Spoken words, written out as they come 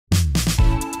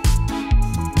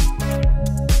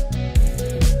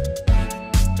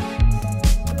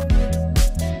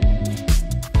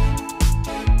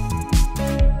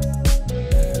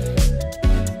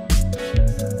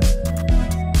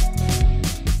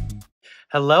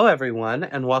Hello everyone,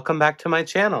 and welcome back to my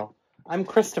channel. I'm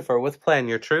Christopher with Plan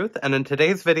Your Truth, and in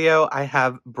today's video I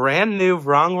have brand new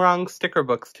Rongrong sticker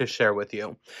books to share with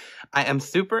you. I am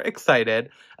super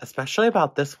excited, especially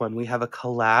about this one. We have a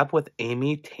collab with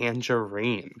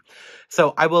Tangerine.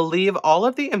 So I will leave all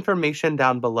of the information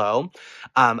down below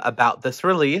about this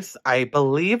release. I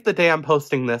believe the day I'm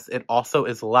posting this, it also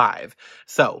is live.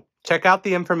 So check out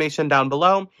the information down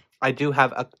below. I do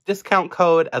have a discount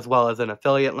code as well as an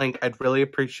affiliate link. I'd really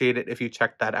appreciate it if you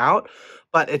check that out.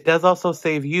 But it does also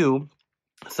save you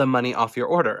some money off your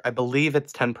order. I believe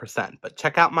it's 10%, but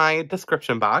check out my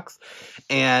description box.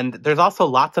 And there's also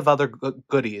lots of other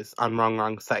goodies on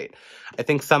Rongrong's site. I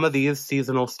think some of these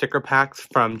seasonal sticker packs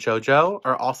from JoJo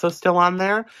are also still on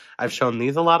there. I've shown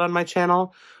these a lot on my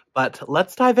channel. But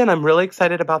let's dive in. I'm really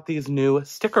excited about these new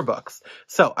sticker books.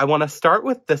 So I want to start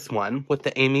with this one, with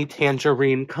the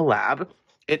Tangerine collab.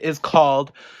 It is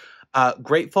called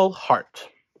Grateful Heart.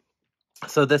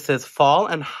 So this is fall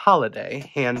and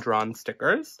holiday hand-drawn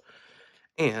stickers.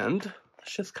 And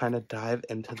let's just kind of dive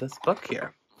into this book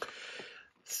here.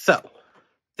 So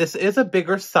this is a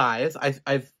bigger size.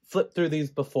 I've flipped through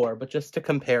these before, but just to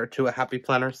compare to a Happy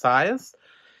Planner size,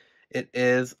 it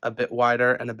is a bit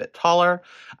wider and a bit taller.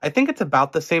 I think it's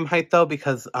about the same height though,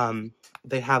 because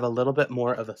they have a little bit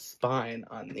more of a spine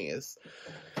on these.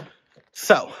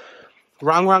 So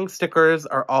Rongrong stickers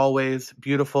are always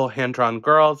beautiful hand-drawn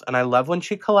girls, and I love when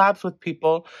she collabs with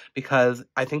people because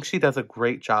I think she does a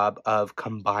great job of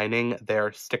combining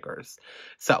their stickers.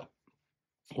 So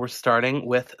we're starting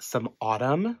with some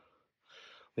autumn.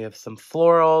 We have some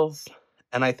florals,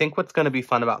 and I think what's going to be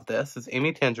fun about this is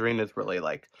Tangerine is really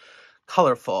like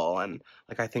colorful, and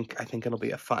like I think it'll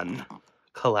be a fun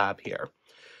collab here.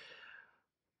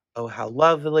 Oh, how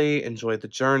lovely. Enjoy the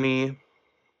journey.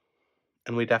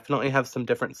 And we definitely have some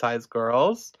different size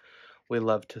girls. We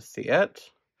love to see it.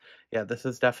 Yeah, this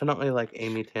is definitely like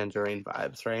Tangerine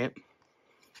vibes, right?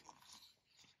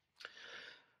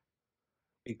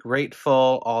 Be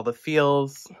grateful, all the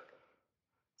feels.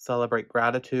 Celebrate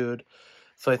gratitude.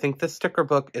 So I think this sticker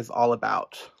book is all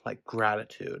about like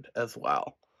gratitude as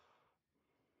well.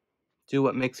 Do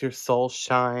what makes your soul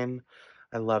shine.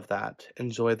 I love that.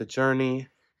 Enjoy the journey.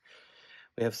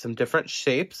 We have some different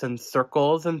shapes and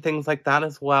circles and things like that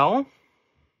as well.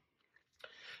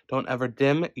 Don't ever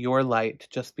dim your light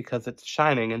just because it's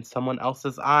shining in someone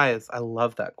else's eyes. I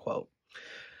love that quote.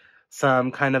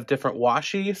 Some kind of different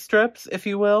washi strips, if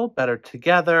you will. Better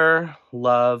together.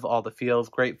 Love all the feels.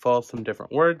 Grateful. Some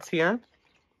different words here.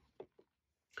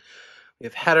 We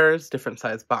have headers, different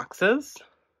size boxes.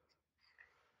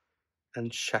 And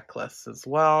checklists as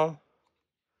well.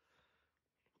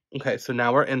 Okay, so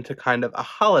now we're into kind of a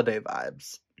holiday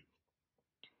vibes.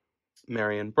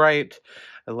 Merry and bright.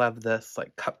 I love this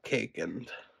like cupcake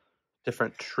and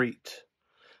different treat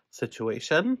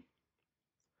situation.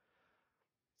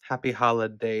 Happy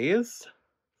holidays.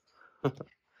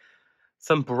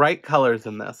 Some bright colors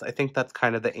in this. I think that's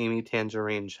kind of the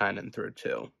Tangerine shining through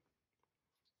too.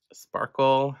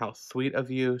 Sparkle, how sweet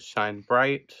of you, shine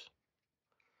bright.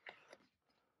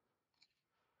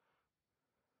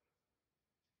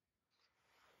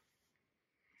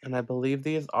 And I believe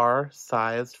these are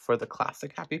sized for the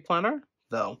classic Happy Planner,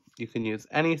 though you can use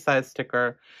any size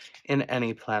sticker in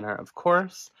any planner, of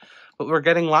course. But we're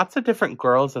getting lots of different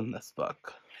girls in this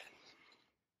book.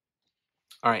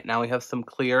 All right, now we have some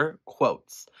clear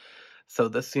quotes. So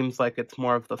this seems like it's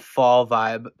more of the fall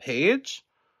vibe page.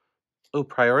 Oh,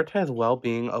 prioritize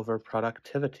well-being over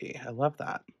productivity. I love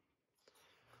that.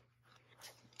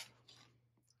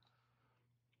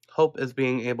 Hope is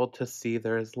being able to see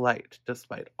there is light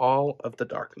despite all of the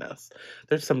darkness.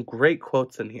 There's some great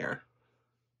quotes in here.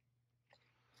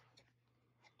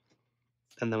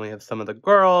 And then we have some of the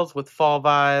girls with fall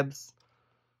vibes.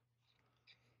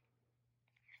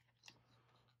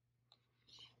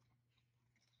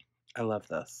 I love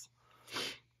this.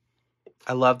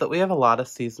 I love that we have a lot of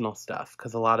seasonal stuff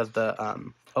because a lot of the,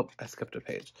 oh, I skipped a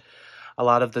page. A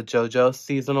lot of the JoJo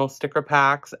seasonal sticker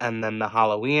packs and then the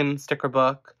Halloween sticker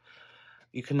book.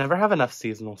 You can never have enough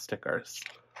seasonal stickers,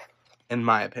 in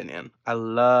my opinion. I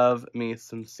love me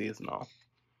some seasonal.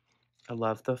 I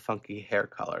love the funky hair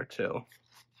color too.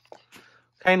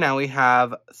 Okay, now we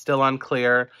have, still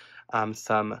unclear,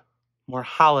 some more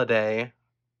holiday,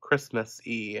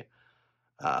 Christmas-y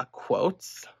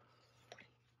quotes.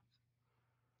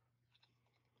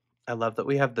 I love that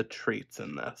we have the treats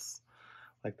in this.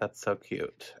 Like, that's so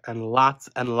cute. And lots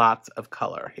of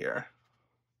color here.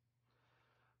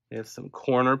 We have some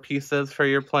corner pieces for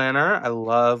your planner. I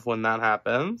love when that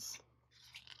happens.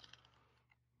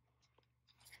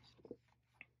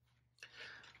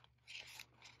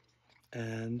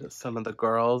 And some of the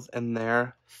girls in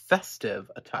their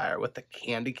festive attire with the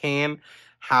candy cane.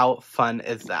 How fun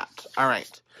is that? All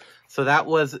right. So that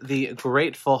was the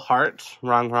Grateful Heart,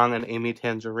 Rongrong and Amy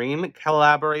Tangerine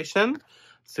collaboration.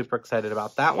 Super excited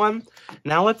about that one.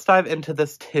 Now let's dive into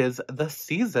this 'Tis the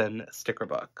Season sticker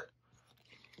book.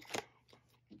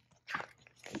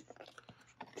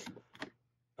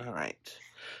 All right.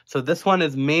 So this one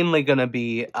is mainly going to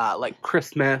be like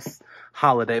Christmas,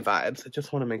 holiday vibes. I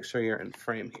just want to make sure you're in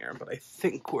frame here, but I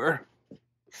think we're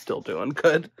still doing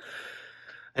good.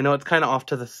 I know it's kind of off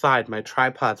to the side. My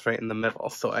tripod's right in the middle,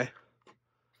 so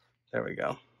there we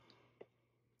go.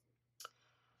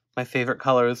 My favorite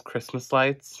color is Christmas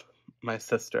lights. My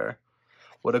sister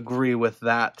would agree with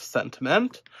that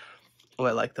sentiment. Oh,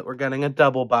 I like that we're getting a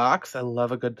double box. I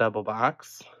love a good double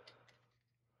box.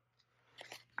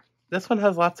 This one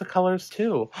has lots of colors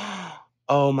too.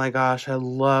 Oh my gosh, I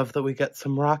love that we get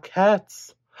some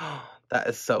Rockettes. That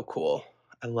is so cool.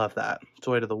 I love that.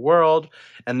 Joy to the World.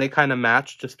 And they kind of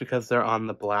match just because they're on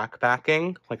the black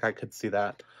backing. Like I could see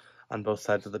that on both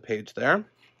sides of the page there.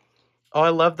 Oh, I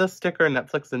love this sticker,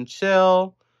 Netflix and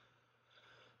Chill.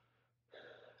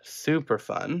 Super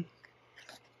fun.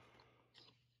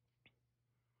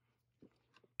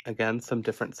 Again, some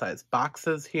different size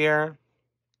boxes here.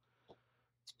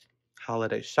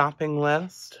 Holiday shopping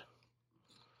list.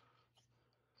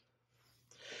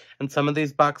 And some of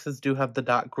these boxes do have the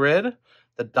dot grid.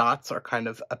 The dots are kind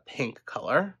of a pink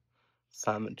color.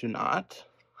 Some do not.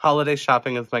 Holiday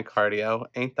shopping is my cardio.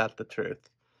 Ain't that the truth?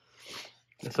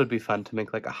 This would be fun to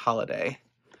make like a holiday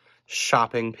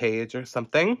shopping page or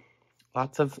something.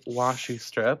 Lots of washi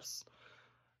strips.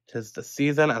 'Tis the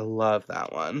Season. I love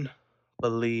that one.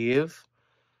 Believe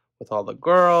with all the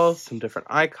girls, some different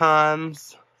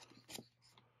icons.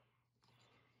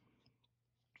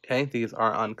 Okay, these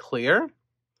are on clear.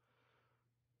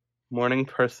 Morning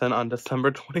person on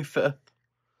December 25th.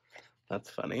 That's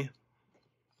funny.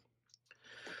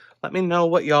 Let me know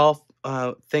what y'all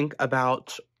think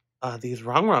about these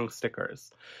Rongrong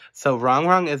stickers. So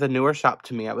Rongrong is a newer shop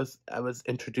to me. I was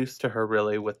introduced to her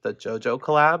really with the JoJo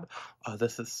collab. Oh,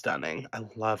 this is stunning. I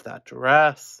love that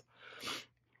dress.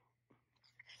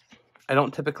 I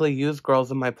don't typically use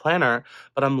girls in my planner,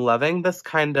 but I'm loving this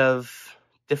kind of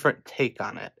different take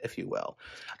on it, if you will.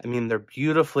 I mean, they're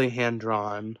beautifully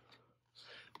hand-drawn.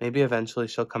 Maybe eventually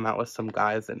she'll come out with some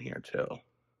guys in here too.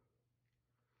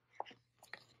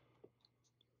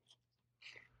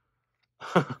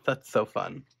 That's so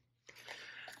fun.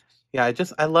 Yeah,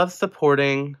 I love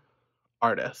supporting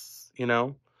artists, you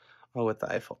know? Oh, with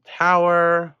the Eiffel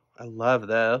Tower. I love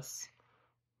this.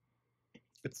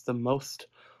 It's the most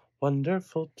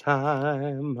wonderful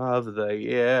time of the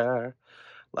year.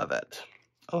 Love it.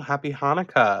 Oh, happy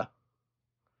Hanukkah.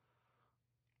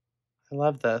 I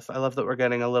love this. I love that we're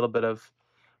getting a little bit of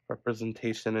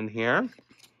representation in here.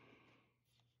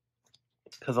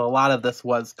 Because a lot of this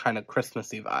was kind of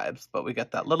Christmassy vibes, but we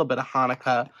get that little bit of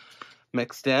Hanukkah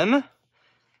mixed in.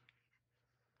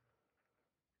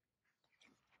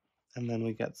 And then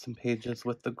we get some pages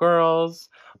with the girls.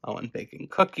 Oh, and baking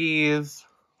cookies.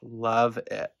 Love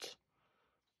it.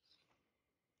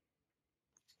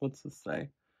 What's this say?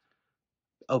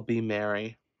 Oh, be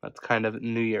merry. That's kind of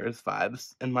New Year's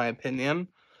vibes, in my opinion.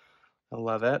 I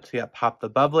love it. Yeah, pop the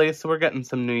bubbly. So we're getting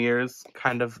some New Year's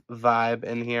kind of vibe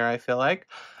in here, I feel like.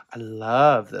 I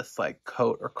love this like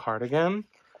coat or cardigan.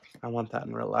 I want that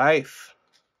in real life.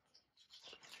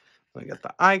 We get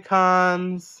the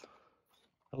icons.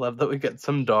 I love that we get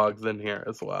some dogs in here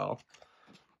as well.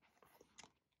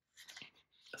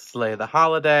 Slay the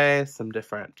Holiday, some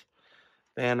different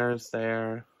banners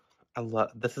there. I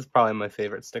love this. Is probably my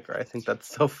favorite sticker. I think that's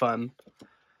so fun.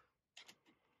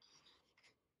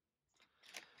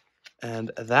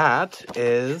 And that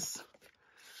is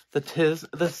the 'Tis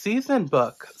the Season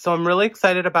book. So I'm really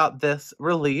excited about this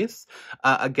release.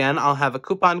 Again, I'll have a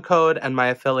coupon code and my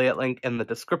affiliate link in the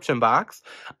description box.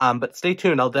 But stay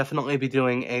tuned. I'll definitely be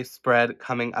doing a spread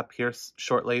coming up here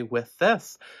shortly with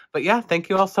this. But yeah, thank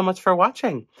you all so much for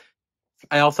watching.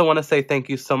 I also want to say thank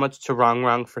you so much to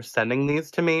Rongrong for sending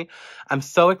these to me. I'm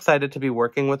so excited to be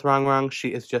working with Rongrong.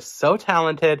 She is just so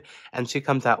talented, and she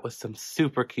comes out with some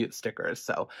super cute stickers.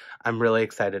 So I'm really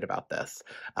excited about this.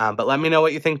 But let me know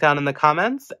what you think down in the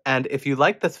comments. And if you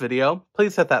like this video,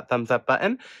 please hit that thumbs up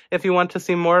button. If you want to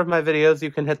see more of my videos,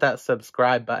 you can hit that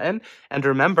subscribe button. And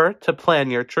remember to plan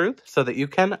your truth so that you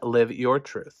can live your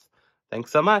truth.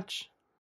 Thanks so much.